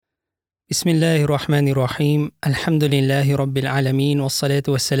بسم الله الرحمن الرحيم الحمد لله رب العالمين والصلاة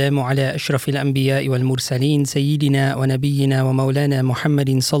والسلام على أشرف الأنبياء والمرسلين سيدنا ونبينا ومولانا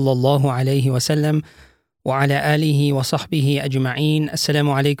محمد صلى الله عليه وسلم وعلى آله وصحبه أجمعين.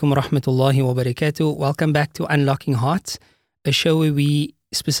 Assalamu alaikum wa rahmatullahi wa barakatuh. Welcome back to Unlocking Hearts, a show where we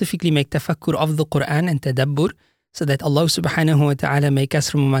specifically make tafakkur of the Quran and tadabbur so that Allah subhanahu wa ta'ala make us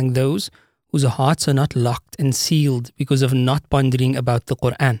from among those whose hearts are not locked and sealed because of not pondering about the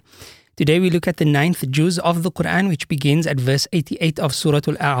Quran. Today we look at the 9th juz of the Quran, which begins at verse 88 of Surah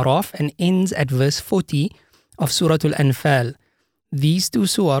Al-A'raf and ends at verse 40 of Surah Al-Anfal. These two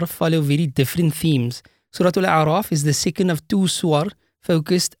surah follow very different themes. Surah Al-A'raf is the second of two surah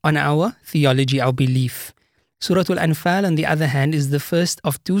focused on our theology, our belief. Surah Al-Anfal, on the other hand, is the first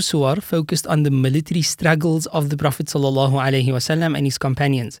of two surah focused on the military struggles of the Prophet ﷺ and his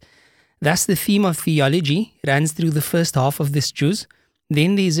companions. Thus, the theme of theology runs through the first half of this juz.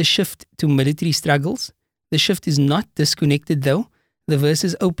 Then there is a shift to military struggles. The shift is not disconnected though. The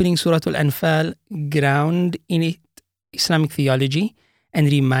verses opening Surah Al-Anfal ground in it Islamic theology and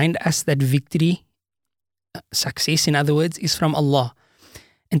remind us that victory, success in other words, is from Allah.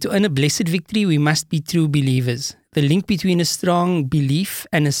 And to earn a blessed victory, we must be true believers. The link between a strong belief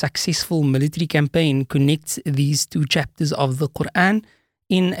and a successful military campaign connects these two chapters of the Quran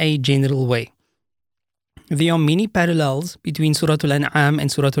in a general way. There are many parallels between Surah Al-An'am and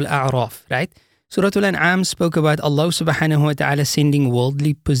Surah Al-A'raf, right? Surah Al-An'am spoke about Allah subhanahu wa ta'ala sending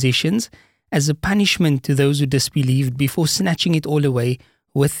worldly possessions as a punishment to those who disbelieved before snatching it all away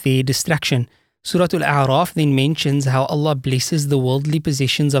with their destruction. Surah Al-A'raf then mentions how Allah blesses the worldly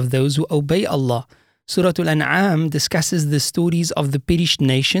possessions of those who obey Allah. Surah Al-An'am discusses the stories of the perished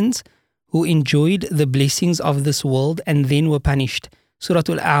nations who enjoyed the blessings of this world and then were punished. Surah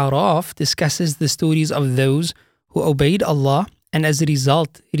Al-A'raf discusses the stories of those who obeyed Allah and as a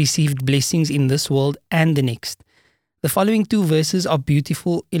result received blessings in this world and the next. The following two verses are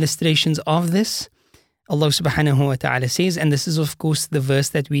beautiful illustrations of this. Allah subhanahu wa ta'ala says, and this is of course the verse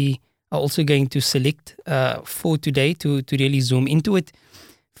that we are also going to select for today to really zoom into it.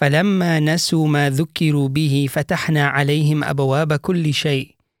 فَلَمَّا نَسُوا مَا ذُكِّرُوا بِهِ فَتَحْنَا عَلَيْهِمْ أَبْوَابَ كُلِّ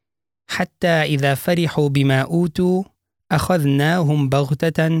شَيْءٍ حَتَّى إِذَا فَرِحُوا بِمَا أُوتُوا أخذناهم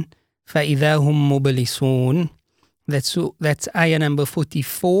بغتة فإذا هم مبلسون. That's ayah number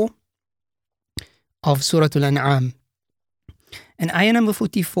 44 of Surah Al-An'am. And ayah number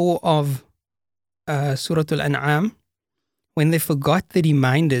 44 of Surah Al-An'am, when they forgot the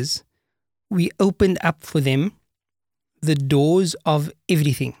reminders, we opened up for them the doors of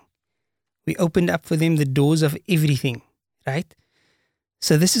everything. We opened up for them the doors of everything, right?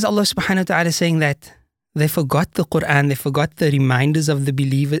 So this is Allah subhanahu wa ta'ala saying that they forgot the Quran, they forgot the reminders of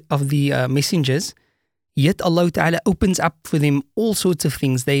the messengers, yet Allah Ta'ala opens up for them all sorts of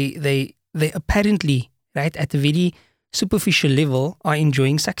things. They apparently, right, at a very superficial level are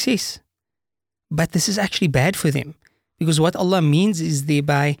enjoying success. But this is actually bad for them, because what Allah means is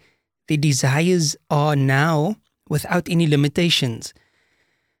thereby their desires are now without any limitations.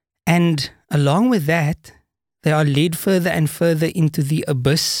 And along with that, they are led further and further into the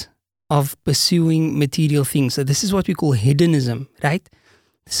abyss of pursuing material things. So this is what we call hedonism, right?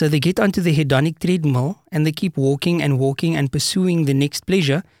 So they get onto the hedonic treadmill and they keep walking and pursuing the next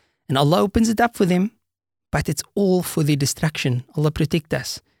pleasure, and Allah opens it up for them, but it's all for their destruction. Allah protect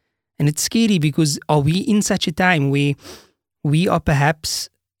us. And it's scary because are we in such a time where we are perhaps,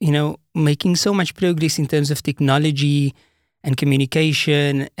 making so much progress in terms of technology and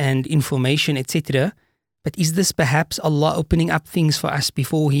communication and information, etc. But is this perhaps Allah opening up things for us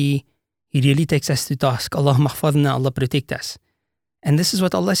before He really takes us to task? Allahumma hafadna, Allah protect us. And this is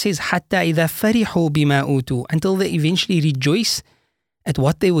what Allah says, حَتَّى إِذَا فَرِحُوا بِمَا أُوتُوا, until they eventually rejoice at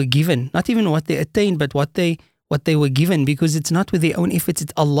what they were given. Not even what they attained, but what they were given, because it's not with their own efforts,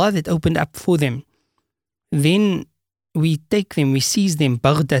 it's Allah that opened up for them. Then we take them, we seize them,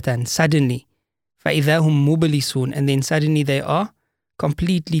 بَغْدَةً, suddenly. فَإِذَا هُمْ مُبْلِسُونَ, and then suddenly they are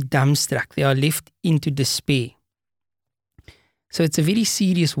completely dumbstruck. They are left into despair. So it's a very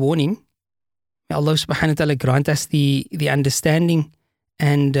serious warning. May Allah subhanahu wa ta'ala grant us the understanding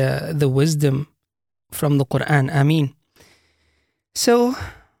and the wisdom from the Quran. Ameen. So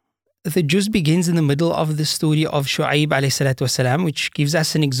the juz begins in the middle of the story of Shu'aib alayhi salatu wasalam, which gives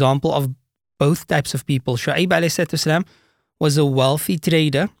us an example of both types of people. Shu'aib alayhi salatu wasalam was a wealthy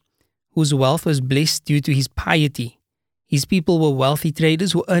trader whose wealth was blessed due to his piety. His people were wealthy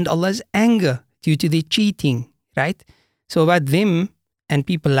traders who earned Allah's anger due to their cheating, right? So about them and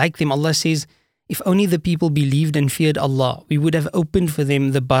people like them, Allah says, if only the people believed and feared Allah, we would have opened for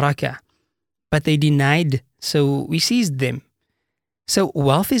them the barakah. But they denied, so we seized them. So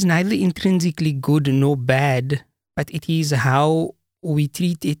wealth is neither intrinsically good nor bad, but it is how we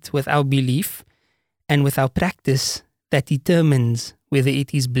treat it with our belief and with our practice that determines whether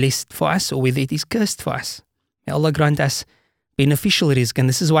it is blessed for us or whether it is cursed for us. May Allah grant us beneficial rizq, and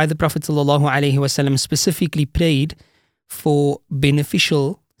this is why the Prophet ﷺ specifically prayed for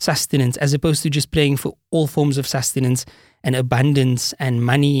beneficial sustenance as opposed to just praying for all forms of sustenance and abundance and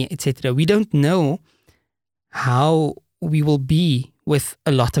money, etc. We don't know how we will be with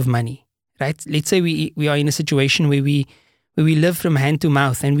a lot of money, right? Let's say we are in a situation where we live from hand to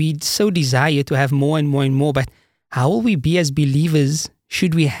mouth and we so desire to have more and more and more, but how will we be as believers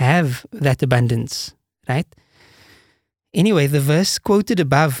should we have that abundance, right? Anyway, the verse quoted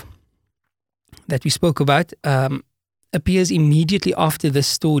above that we spoke about appears immediately after this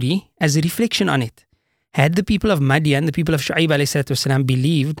story as a reflection on it. Had the people of Madian, the people of Shu'aib ﷺ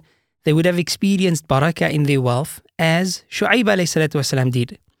believed, they would have experienced barakah in their wealth as Shu'aib ﷺ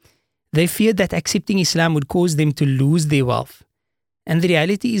did. They feared that accepting Islam would cause them to lose their wealth. And the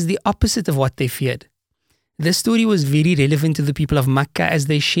reality is the opposite of what they feared. This story was very relevant to the people of Makkah as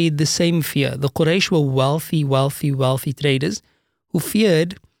they shared the same fear. The Quraysh were wealthy traders who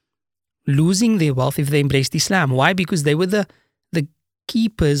feared losing their wealth if they embraced Islam. Why? Because they were the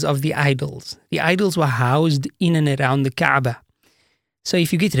keepers of the idols. The idols were housed in and around the Kaaba. So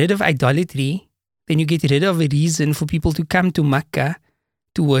if you get rid of idolatry, then you get rid of a reason for people to come to Makkah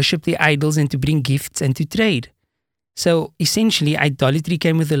to worship the idols and to bring gifts and to trade. So essentially, idolatry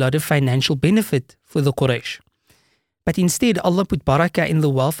came with a lot of financial benefit for the Quraysh. But instead, Allah put barakah in the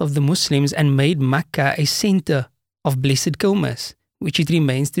wealth of the Muslims and made Makkah a center of blessed commerce, which it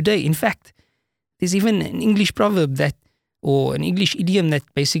remains today. In fact, there's even an English proverb or an English idiom that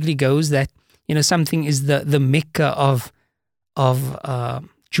basically goes that, something is the Mecca of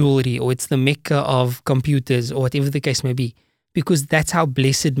jewelry, or it's the Mecca of computers, or whatever the case may be, because that's how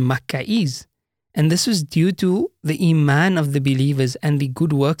blessed Makkah is. And this was due to the iman of the believers and the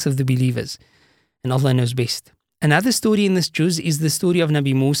good works of the believers. And Allah knows best. Another story in this juz is the story of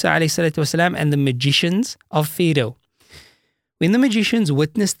Nabi Musa ﷺ and the magicians of Pharaoh. When the magicians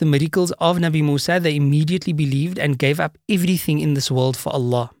witnessed the miracles of Nabi Musa, they immediately believed and gave up everything in this world for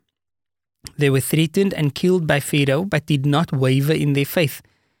Allah. They were threatened and killed by Pharaoh, but did not waver in their faith.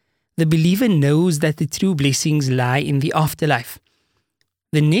 The believer knows that the true blessings lie in the afterlife.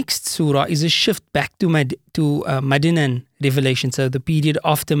 The next surah is a shift back to Madinan revelation, so the period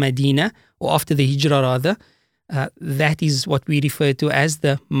after Medina, or after the Hijrah rather. That is what we refer to as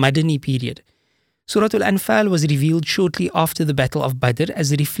the Madani period. Surah Al-Anfal was revealed shortly after the Battle of Badr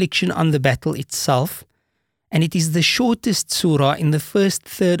as a reflection on the battle itself, and it is the shortest surah in the first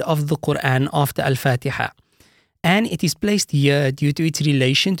third of the Quran after Al-Fatiha. And it is placed here due to its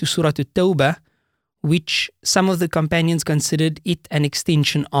relation to Surah At-Tawbah, which some of the companions considered it an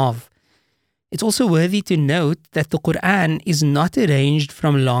extension of. It's also worthy to note that the Quran is not arranged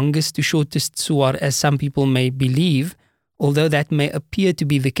from longest to shortest surah as some people may believe, although that may appear to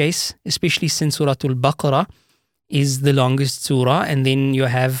be the case, especially since Surah Al-Baqarah is the longest surah, and then you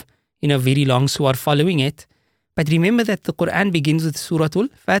have very long surah following it. But remember that the Quran begins with Surah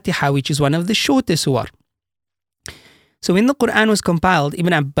Al-Fatiha, which is one of the shorter surah. So when the Quran was compiled,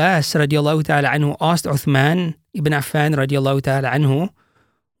 Ibn Abbas radiallahu ta'ala anhu asked Uthman ibn Affan radiallahu ta'ala anhu,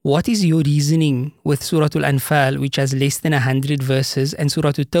 what is your reasoning with Surah Al-Anfal, which has less than 100 verses, and Surah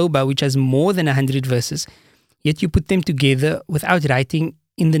At-Tawbah, which has more than 100 verses, yet you put them together without writing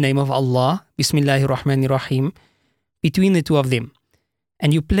in the name of Allah, Bismillahir Rahmanir Rahim, between the two of them,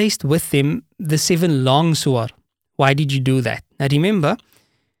 and you placed with them the 7 long surah. Why did you do that? Now remember,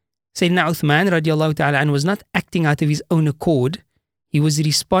 Sayyidina Uthman radiallahu ta'ala anhu was not acting out of his own accord. He was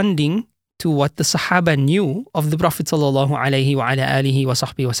responding to what the Sahaba knew of the Prophet sallallahu alayhi wa ala alihi wa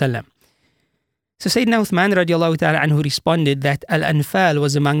sahbihi wa sallam. So Sayyidina Uthman radiallahu ta'ala anhu responded that Al-Anfal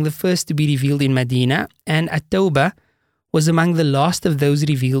was among the first to be revealed in Medina, and At-Tawbah was among the last of those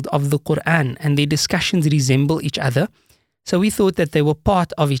revealed of the Quran, and their discussions resemble each other. So we thought that they were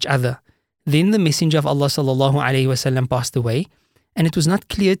part of each other. Then the Messenger of Allah sallallahu alayhi wa sallam passed away, and it was not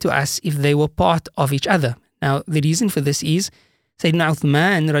clear to us if they were part of each other. Now, the reason for this is Sayyidina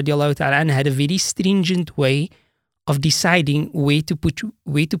Uthman radiallahu ta'ala anhu had a very stringent way of deciding where to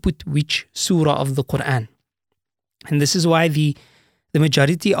put which surah of the Quran. And this is why the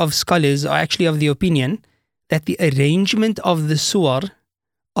majority of scholars are actually of the opinion that the arrangement of the surah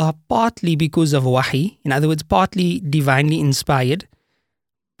are partly because of wahi, in other words, partly divinely inspired,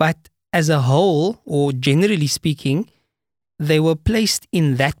 but as a whole, or generally speaking, they were placed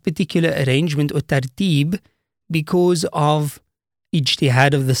in that particular arrangement or tartib because of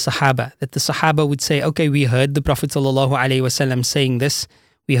ijtihad of the Sahaba, that the Sahaba would say, okay, we heard the Prophet ﷺ saying this,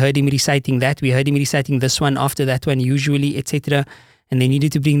 we heard him reciting that, we heard him reciting this one after that one usually, etc. And they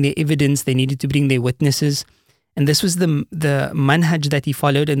needed to bring their evidence, they needed to bring their witnesses. And this was the manhaj that he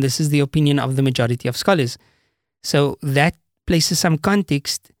followed, and this is the opinion of the majority of scholars. So that places some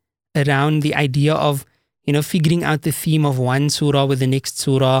context around the idea of, figuring out the theme of one surah with the next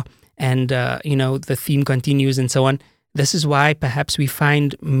surah, and, the theme continues and so on. This is why perhaps we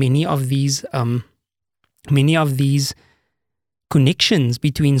find many of these connections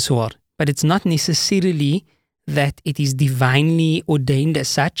between surah, but it's not necessarily that it is divinely ordained as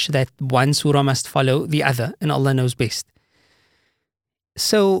such that one surah must follow the other, and Allah knows best.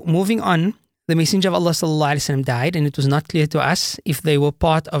 So moving on, the Messenger of Allah ﷺ died, and it was not clear to us if they were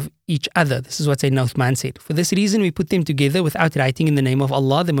part of each other. This is what Sayyidina Uthman said. For this reason, we put them together without writing in the name of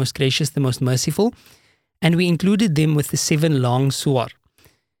Allah, the most gracious, the most merciful, and we included them with the 7 long surah.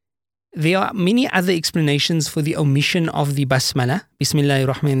 There are many other explanations for the omission of the Basmala, Bismillahir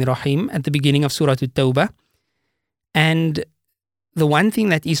Rahmanir Rahim, at the beginning of Surah At-Tawbah. And the one thing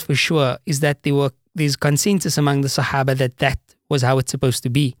that is for sure is that there's consensus among the Sahaba that was how it's supposed to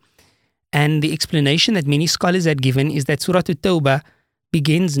be. And the explanation that many scholars had given is that Surah At-Tawbah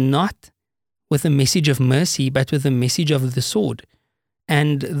begins not with a message of mercy, but with a message of the sword.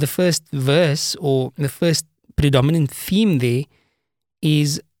 And the first verse, or the first predominant theme there,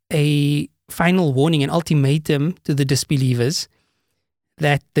 is a final warning, an ultimatum to the disbelievers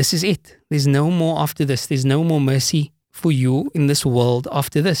that this is it. There's no more after this. There's no more mercy for you in this world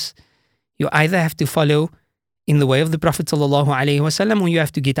after this. You either have to follow in the way of the Prophet ﷺ, or you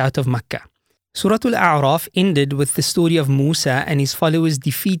have to get out of Makkah. Surah Al-A'raf ended with the story of Musa and his followers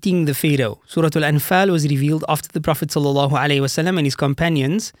defeating the Pharaoh. Surah Al-Anfal was revealed after the Prophet ﷺ and his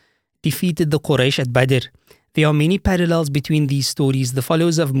companions defeated the Quraysh at Badr. There are many parallels between these stories. The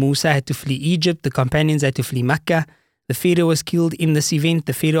followers of Musa had to flee Egypt, the companions had to flee Makkah. The Pharaoh was killed in this event.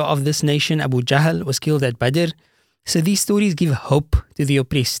 The Pharaoh of this nation, Abu Jahl, was killed at Badr. So these stories give hope to the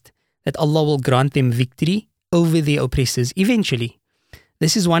oppressed, that Allah will grant them victory over their oppressors eventually.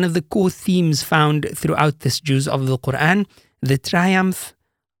 This is one of the core themes found throughout this juz of the Quran, the triumph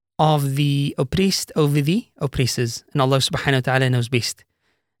of the oppressed over the oppressors. And Allah subhanahu wa ta'ala knows best.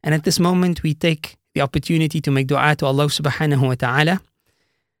 And at this moment, we take the opportunity to make dua to Allah subhanahu wa ta'ala.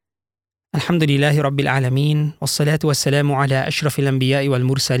 Alhamdulillahi Rabbil Alameen, wassalatu wassalamu ala ashrafil anbiya'i wal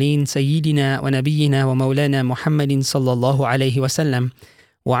mursaleen, sayyidina wa nabiyyina wa maulana Muhammadin sallallahu alayhi wa sallam,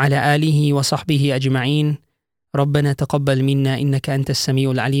 wa ala alihi wa sahbihi ajma'een. ربنا تقبل منا إنك أنت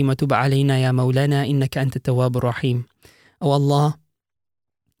السميع العليم وتب علينا يا مولانا إنك أنت التواب الرحيم. O Allah,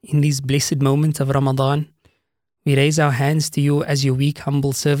 in these blessed moments of Ramadan, we raise our hands to you as your weak,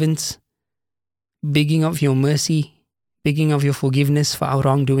 humble servants, begging of your mercy, begging of your forgiveness for our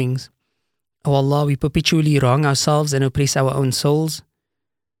wrongdoings. O Allah, we perpetually wrong ourselves and oppress our own souls,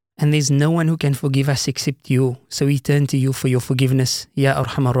 and there's no one who can forgive us except you, so we turn to you for your forgiveness, Ya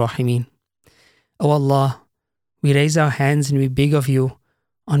Arhamar Rahimeen. O Allah, we raise our hands and we beg of you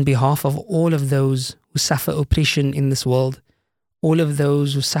on behalf of all of those who suffer oppression in this world, all of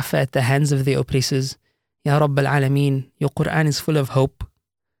those who suffer at the hands of their oppressors. Ya Rabbil Alameen, your Quran is full of hope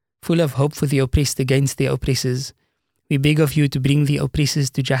for the oppressed against their oppressors. We beg of you to bring the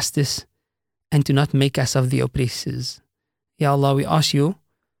oppressors to justice and to not make us of the oppressors. Ya Allah, we ask you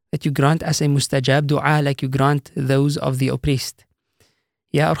that you grant us a mustajab dua like you grant those of the oppressed.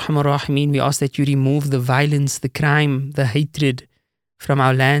 Ya Arhamar Rahimeen, we ask that you remove the violence, the crime, the hatred from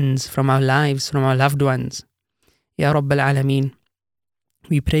our lands, from our lives, from our loved ones. Ya Rabbil Alameen,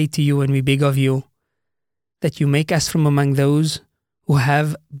 we pray to you and we beg of you that you make us from among those who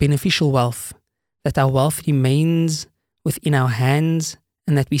have beneficial wealth, that our wealth remains within our hands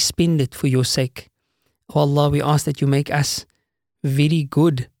and that we spend it for your sake. O Allah, we ask that you make us very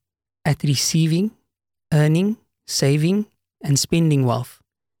good at receiving, earning, saving and spending wealth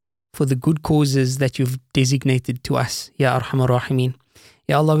for the good causes that you've designated to us, Ya Arhamar Rahimeen.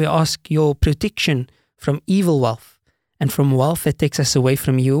 Ya Allah, we ask your protection from evil wealth and from wealth that takes us away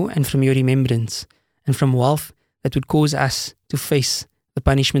from you and from your remembrance, and from wealth that would cause us to face the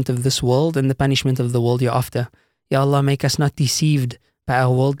punishment of this world and the punishment of the world hereafter. Ya Allah, make us not deceived by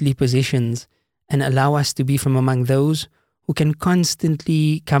our worldly possessions and allow us to be from among those who can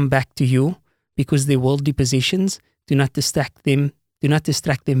constantly come back to you, because their worldly possessions do not distract them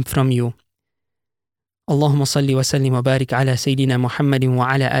from you. اللهم صل وسلم وبارك على سيدنا محمد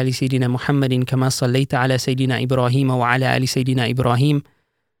وعلى آل سيدنا محمد كما صليت على سيدنا إبراهيم وعلى آل سيدنا إبراهيم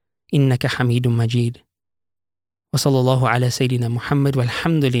إنك حميد مجيد. وصلى الله على سيدنا محمد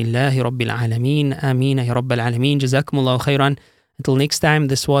والحمد لله رب العالمين. آمين يا رب العالمين. جزاكم الله خيرا. Until next time,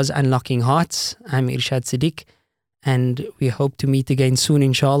 this was Unlocking Hearts. I'm Irshad Siddiq, and we hope to meet again soon,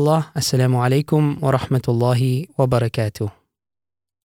 inshallah. Assalamu alaikum wa rahmatullahi wa barakatuh.